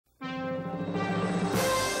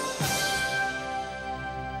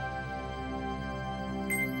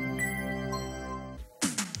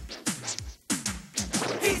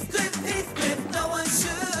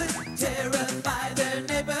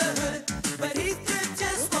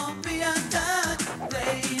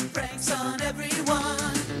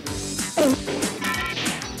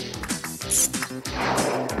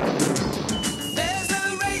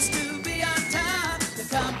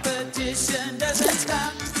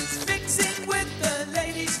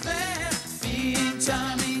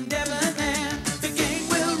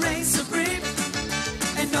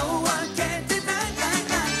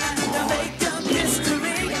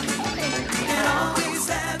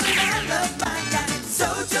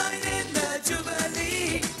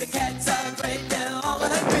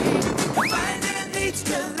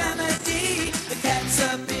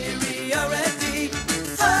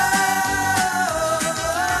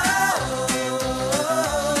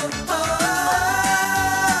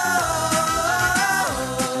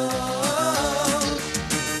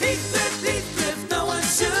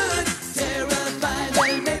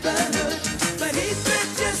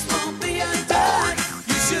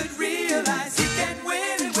realize he can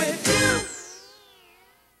win it with you.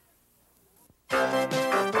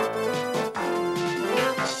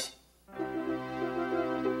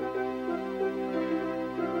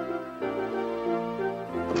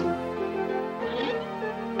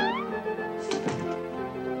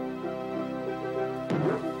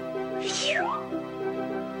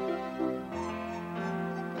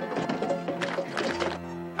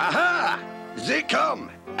 Aha! They come!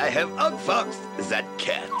 I have outfoxed that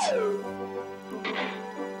cat.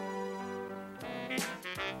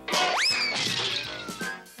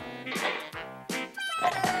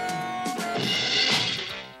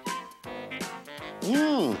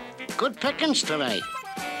 Good pickings today.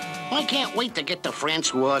 I can't wait to get to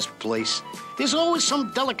Francois's place. There's always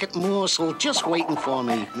some delicate morsel just waiting for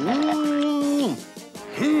me.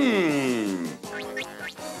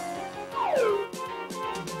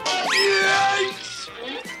 Yikes!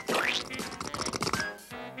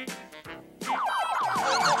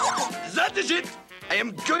 That is it! I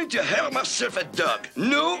am going to have myself a dog.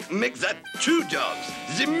 No, make that 2 dogs.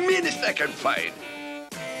 The meanest I can find.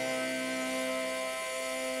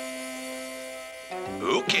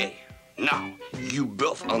 Okay, now you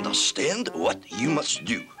both understand what you must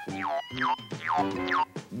do.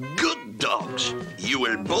 Good dogs, you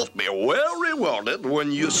will both be well rewarded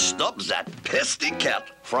when you stop that pesky cat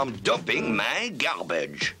from dumping my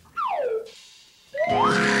garbage.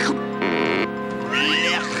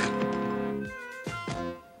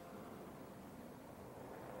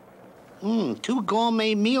 2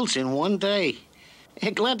 gourmet meals in one day.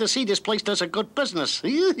 Glad to see this place does a good business.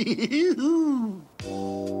 Okay,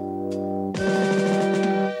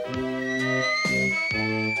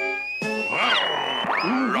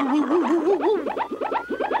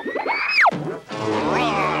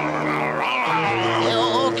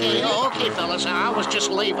 fellas, I was just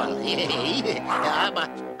leaving.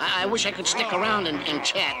 I wish I could stick around and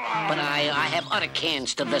chat, but I have other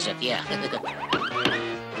cans to visit, yeah.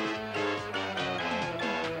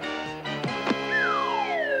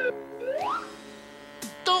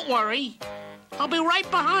 Don't worry. I'll be right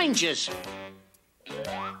behind yous.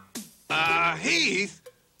 Heath?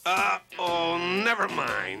 Oh, never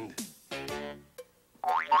mind.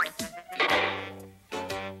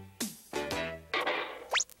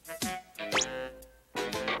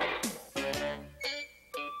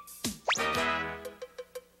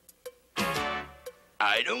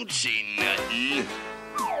 I don't see nothing.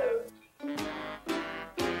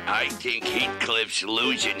 I think Heathcliff's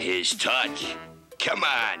losing his touch. Come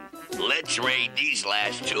on, let's raid these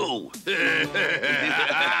last 2.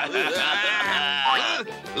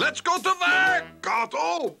 Let's go to work,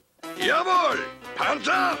 Otto. Jawohl,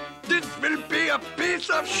 Panzer, this will be a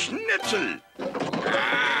piece of schnitzel.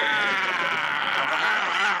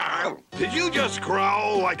 Did you just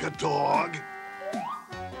growl like a dog?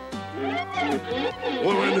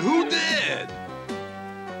 Well, and who did?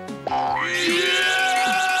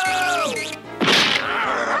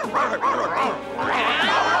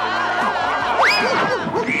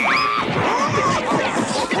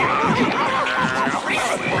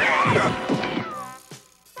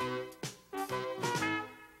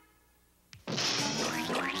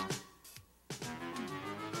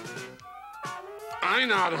 I'm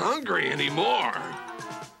not hungry anymore.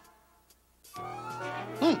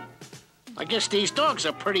 I guess these dogs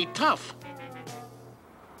are pretty tough.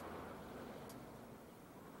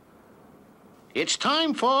 It's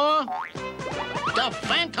time for the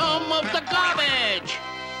Phantom of the Garbage.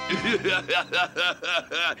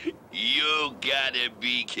 You gotta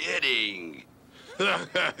be kidding.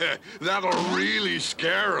 That'll really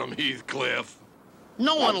scare him, Heathcliff.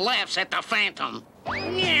 No one laughs at the Phantom.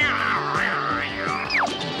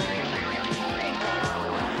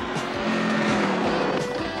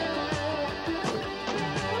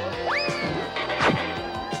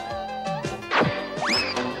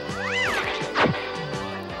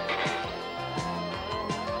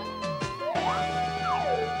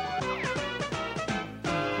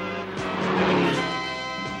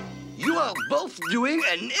 You are both doing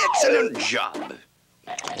an excellent job.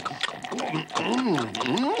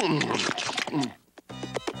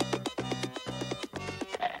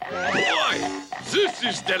 Boy, this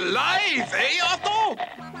is the life, eh, Otto?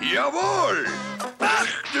 Jawohl!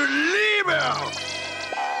 Ach du Lieber!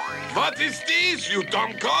 What is this, you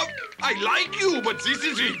dummkopf? I like you, but this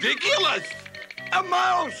is ridiculous. A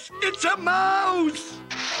mouse! It's a mouse!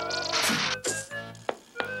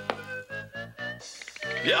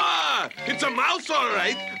 Yeah, it's a mouse, all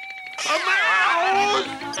right. A mouse!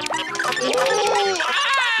 Oh,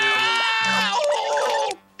 ow!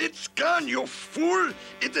 It It's gone, you fool!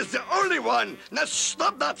 It is the only one! Now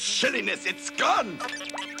stop that silliness, it's gone!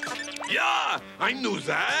 Yeah, I knew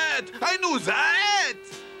that! I knew that!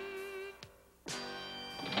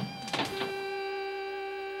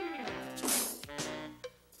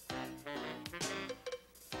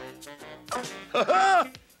 Ha-ha!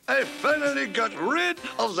 I finally got rid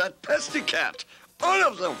of that pesky cat. All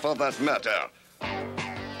of them, for that matter.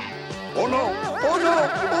 Oh, no! Oh,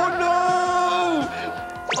 no! Oh, no!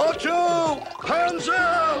 Otto!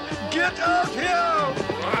 Panzer! Get out here!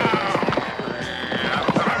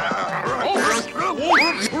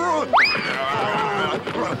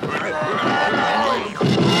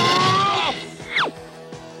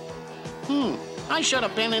 I should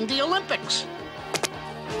have been in the Olympics.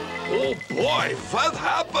 Oh, boy, what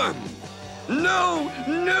happened? No!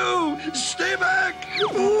 No! Stay back!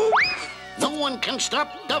 Ooh. No one can stop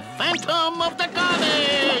the Phantom of the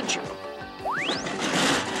Garbage!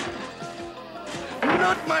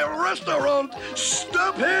 Not my restaurant!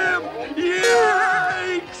 Stop him!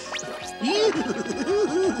 Yikes!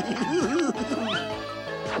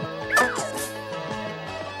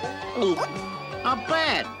 Not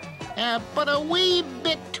bad, but a wee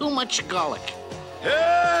bit too much garlic.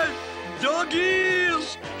 Help!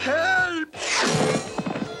 Doggies! Help!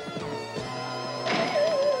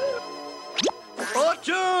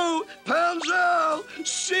 Otto! Panzer!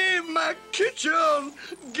 Save my kitchen!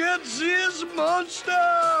 Get this monster!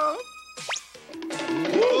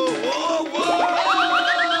 Whoa, whoa, whoa!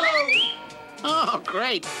 Oh,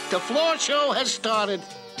 great. The floor show has started.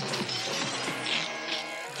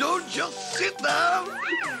 Don't just sit down!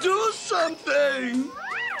 Do something!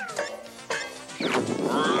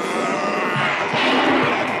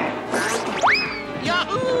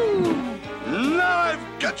 Yahoo! Now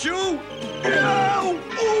I've got you! Ow!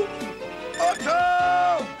 Ooh!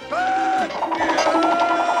 Otto! Back!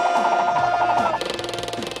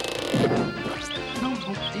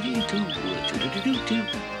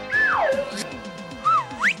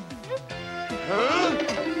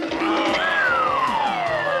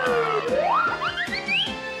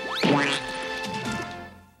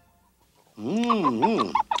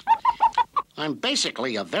 I'm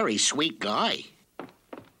basically a very sweet guy.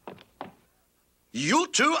 You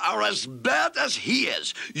two are as bad as he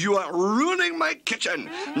is. You are ruining my kitchen.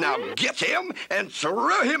 Now get him and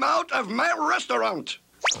throw him out of my restaurant.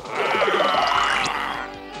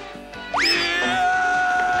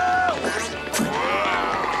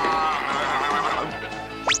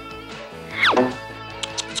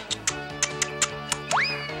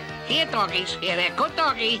 Here, doggies. Here, there. Good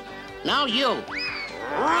doggy. Now you.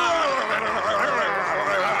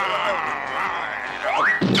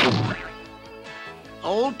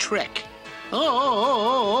 Old trick.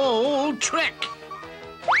 Old trick.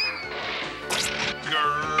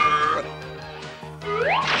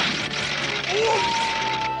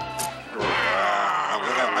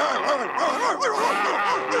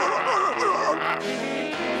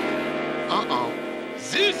 Uh-oh.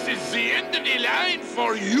 This is the end of the line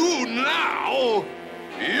for you now.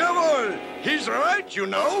 Jawohl, he's right, you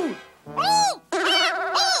know.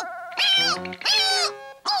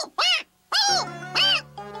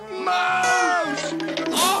 Mouse!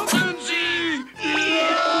 Open Sie!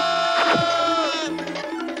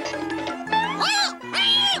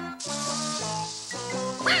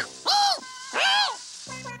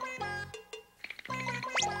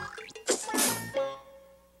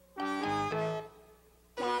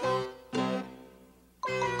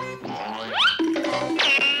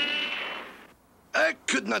 I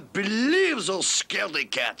could not believe those scaredy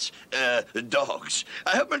cats, dogs.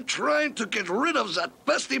 I have been trying to get rid of that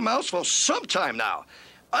pesky mouse for some time now.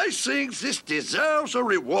 I think this deserves a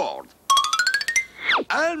reward.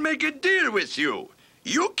 I'll make a deal with you.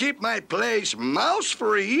 You keep my place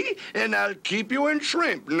mouse-free, and I'll keep you in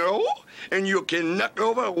shrimp, no? And you can knock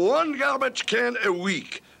over one garbage can a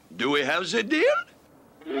week. Do we have the deal?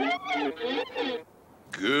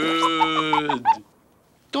 Good.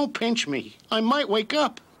 Don't pinch me. I might wake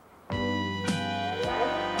up.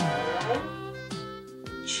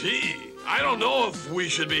 Gee, I don't know if we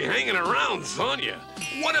should be hanging around, Sonia.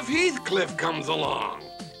 What if Heathcliff comes along?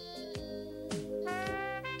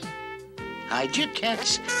 Hide your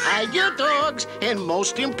cats, hide your dogs, and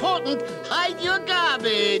most important, hide your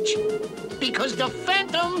garbage. Because the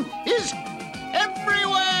Phantom is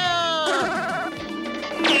everywhere!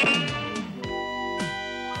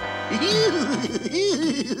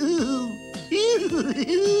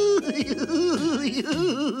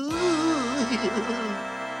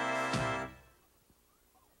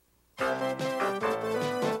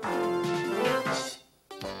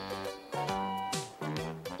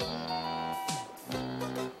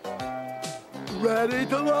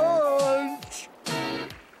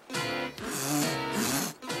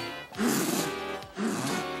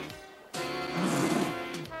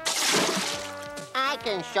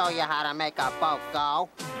 can show you how to make a boat go.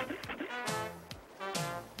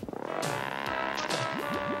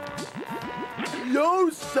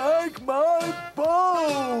 You sank my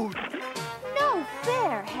boat! No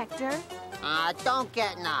fair, Hector. Don't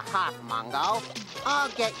get in a huff, Mungo. I'll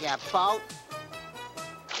get your boat.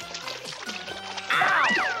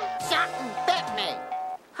 Ow! Something bit me.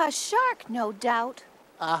 A shark, no doubt.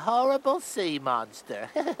 A horrible sea monster.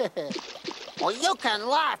 Well, you can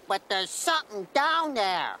laugh, but there's something down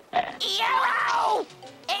there. Ew!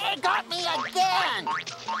 It got me again!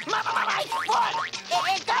 My foot!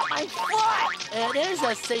 It got my foot! It is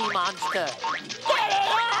a sea monster. Get it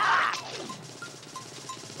off!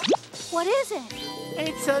 What is it?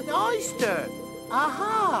 It's an oyster.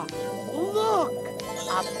 Aha! Look!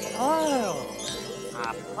 A pearl.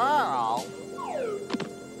 A pearl?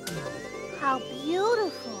 How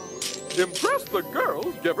beautiful. Impress the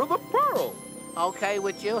girls, give her the pearl. Okay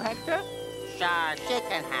with you, Hector? Sure, she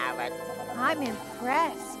can have it. I'm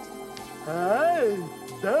impressed. Hey,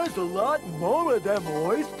 there's a lot more of them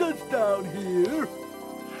oysters down here.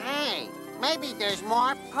 Hey, maybe there's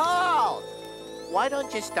more pearls. Why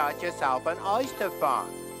don't you start yourself an oyster farm?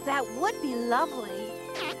 That would be lovely.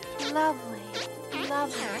 Lovely.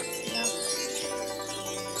 Lovely.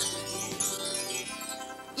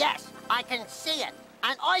 Yes, I can see it.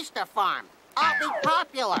 An oyster farm. I'll be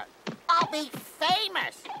popular. I'll be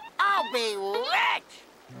famous. I'll be rich.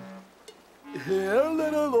 Here,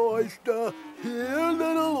 little oyster. Here,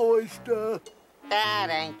 little oyster. That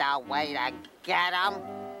ain't the way to get 'em.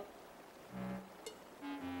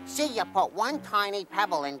 See, you put one tiny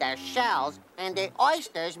pebble in their shells, and the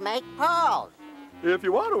oysters make pearls. If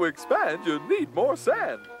you want to expand, you need more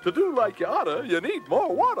sand. To do like you oughta, you need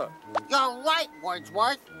more water. You're right,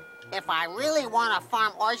 Wordsworth. If I really want to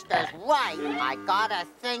farm oysters right, I gotta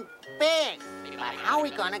think big. But how are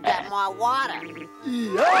we gonna get more water?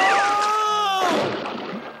 Yeah!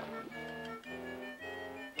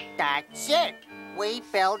 That's it. We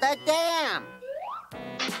build a dam.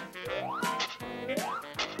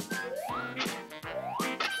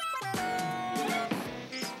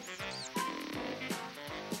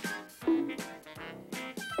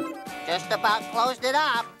 Just about closed it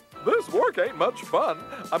up. This work ain't much fun.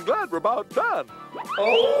 I'm glad we're about done.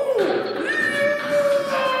 Oh!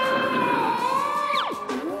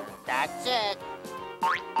 That's it.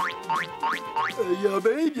 You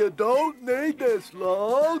mean you don't need this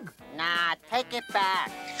log? Nah, take it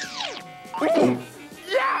back.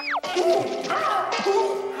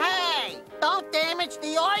 Hey, don't damage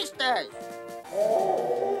the oysters.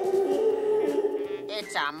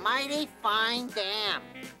 It's a mighty fine dam.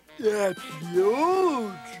 That's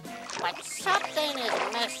huge. But something is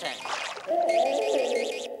missing.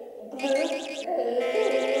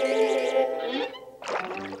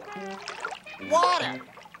 Water.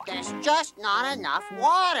 There's just not enough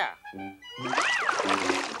water.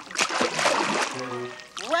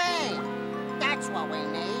 Rain. That's what we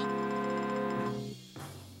need.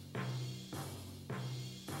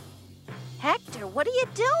 Hector, what are you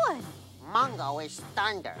doing? Mungo is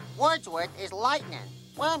thunder. Wordsworth is lightning.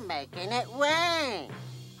 We're making it rain.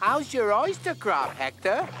 How's your oyster crop,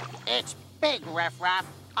 Hector? It's big, Riff-Raff.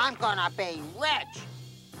 I'm gonna be rich.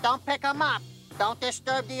 Don't pick 'em up. Don't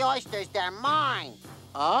disturb the oysters. They're mine.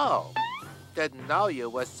 Oh, didn't know you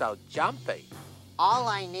were so jumpy. All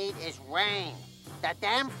I need is rain. The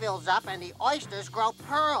dam fills up and the oysters grow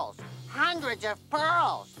pearls. Hundreds of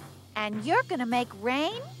pearls. And you're gonna make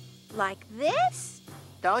rain? Like this?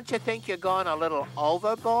 Don't you think you're going a little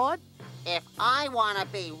overboard? If I want to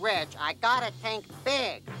be rich, I gotta think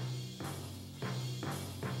big.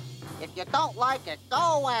 If you don't like it,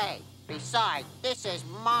 go away. Besides, this is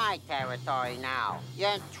my territory now.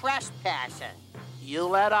 You're trespassing. You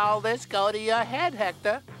let all this go to your head,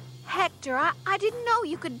 Hector. Hector, I didn't know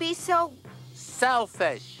you could be so...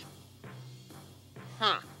 Selfish.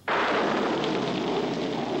 Huh.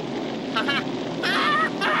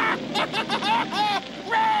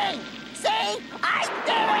 Rain! See? I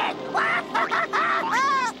did it!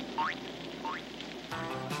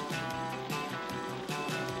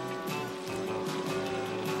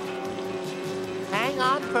 Hang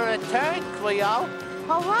on for a turn, Cleo.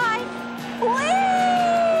 All right. Whee!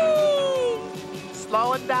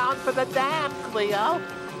 Slowing down for the dam, Cleo.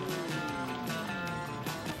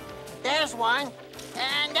 There's one.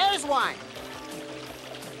 And there's one.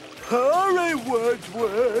 Hurry,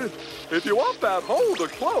 Wordsworth. If you want that hole to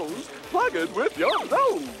close, plug it with your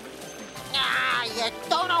nose. Ah, you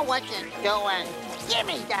don't know what you're doing. Give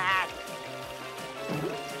me that.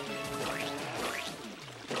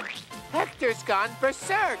 Hector's gone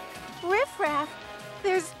berserk. Riff-Raff,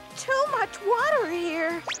 there's too much water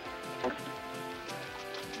here.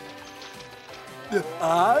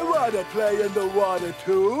 I want to play in the water,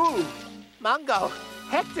 too. Mungo,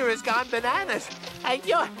 Hector has gone bananas, and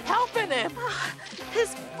you're helping him.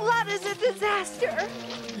 This flood is a disaster.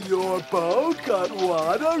 Your boat got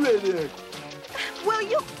water in it. Well,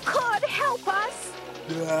 you could help us.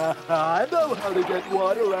 I know how to get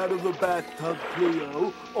water out of the bathtub,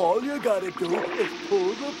 Cleo. All you gotta do is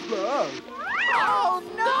pull the plug. Oh,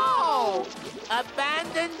 no!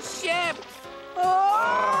 Abandoned ship!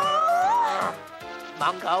 Oh!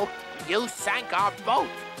 Mungo, you sank our boat.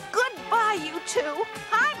 Goodbye, you two.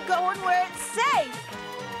 I'm going where it's safe.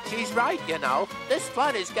 She's right, you know. This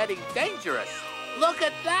flood is getting dangerous. Look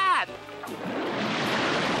at that!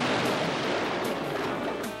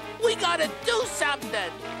 We gotta do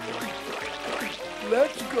something!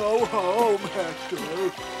 Let's go home,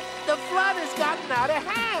 Hector. The flood has gotten out of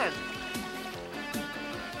hand.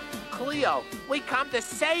 Cleo, we come to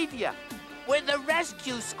save you. We're the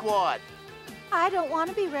rescue squad. I don't want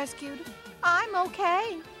to be rescued. I'm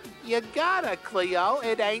okay. You gotta, Cleo.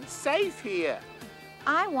 It ain't safe here.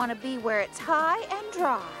 I want to be where it's high and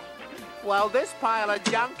dry. Well, this pile of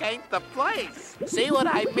junk ain't the place. See what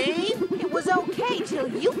I mean? It was okay till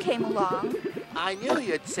you came along. I knew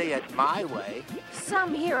you'd see it my way.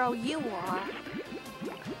 Some hero you are.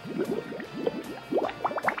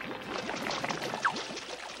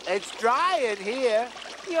 It's dry in here.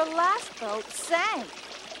 Your last boat sank.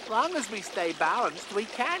 As long as we stay balanced, we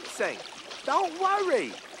can't sink. Don't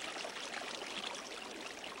worry.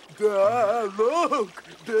 Look,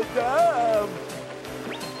 the dam.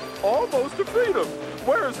 Almost to freedom.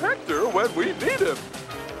 Where's Hector when we need him?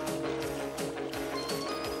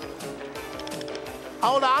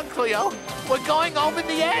 Hold on, Cleo. We're going over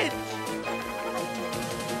the edge.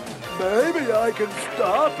 Maybe I can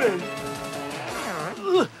stop it.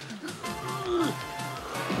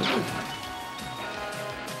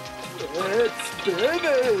 It's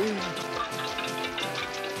spinning.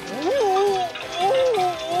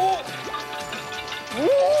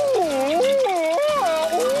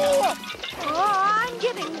 Oh, I'm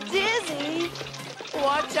getting dizzy.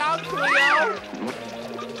 Watch out, Cleo.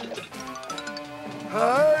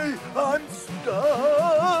 Hey, I'm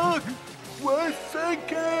stuck. We're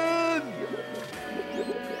sinking.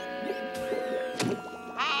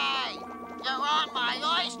 Hey, you're on my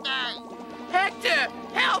oysters. Hector,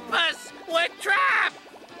 help us. We're trapped.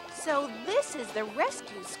 So this is the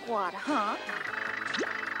rescue squad, huh?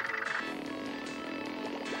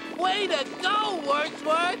 Way to go,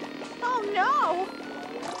 Wordsworth. Oh, no.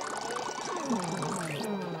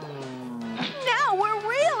 Now we're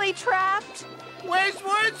really trapped. Where's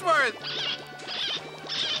Wordsworth?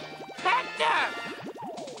 Hector!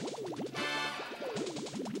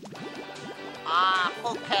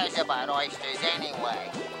 Who cares about oysters anyway?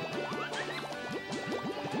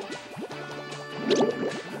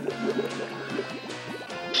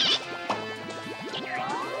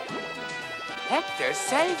 Hector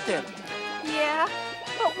saved him. Yeah,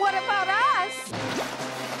 but what about us?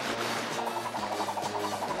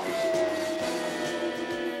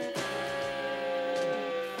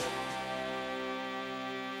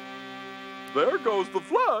 There goes the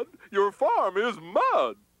flood. Your farm is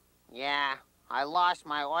mud. Yeah, I lost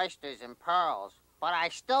my oysters and pearls, but I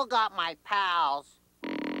still got my pals.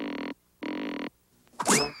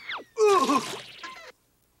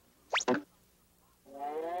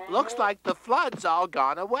 Looks like the flood's all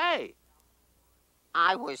gone away.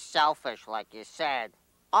 I was selfish, like you said.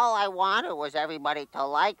 All I wanted was everybody to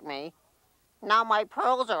like me. Now my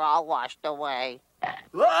pearls are all washed away.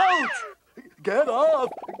 Ouch! Get off!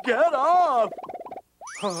 Get off!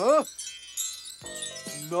 Huh?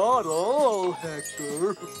 Not all,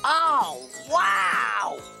 Hector. Oh,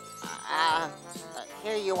 wow!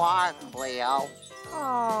 Here you are, Cleo.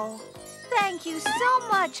 Oh, thank you so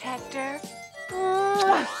much, Hector.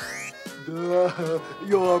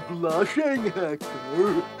 You're blushing,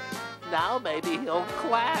 Hector. Now maybe he'll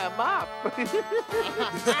clam up.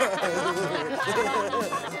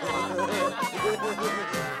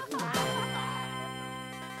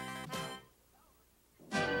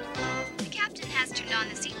 The captain has turned on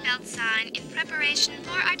the seatbelt sign in preparation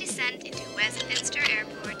for our descent into Westminster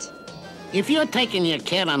Airport. If you're taking your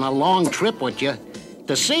cat on a long trip with you,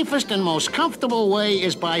 the safest and most comfortable way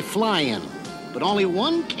is by flying. But only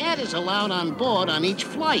one cat is allowed on board on each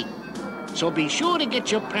flight. So be sure to get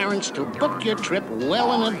your parents to book your trip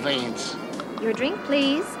well in advance. Your drink,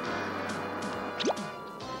 please.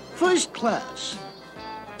 First class.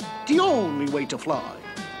 The only way to fly.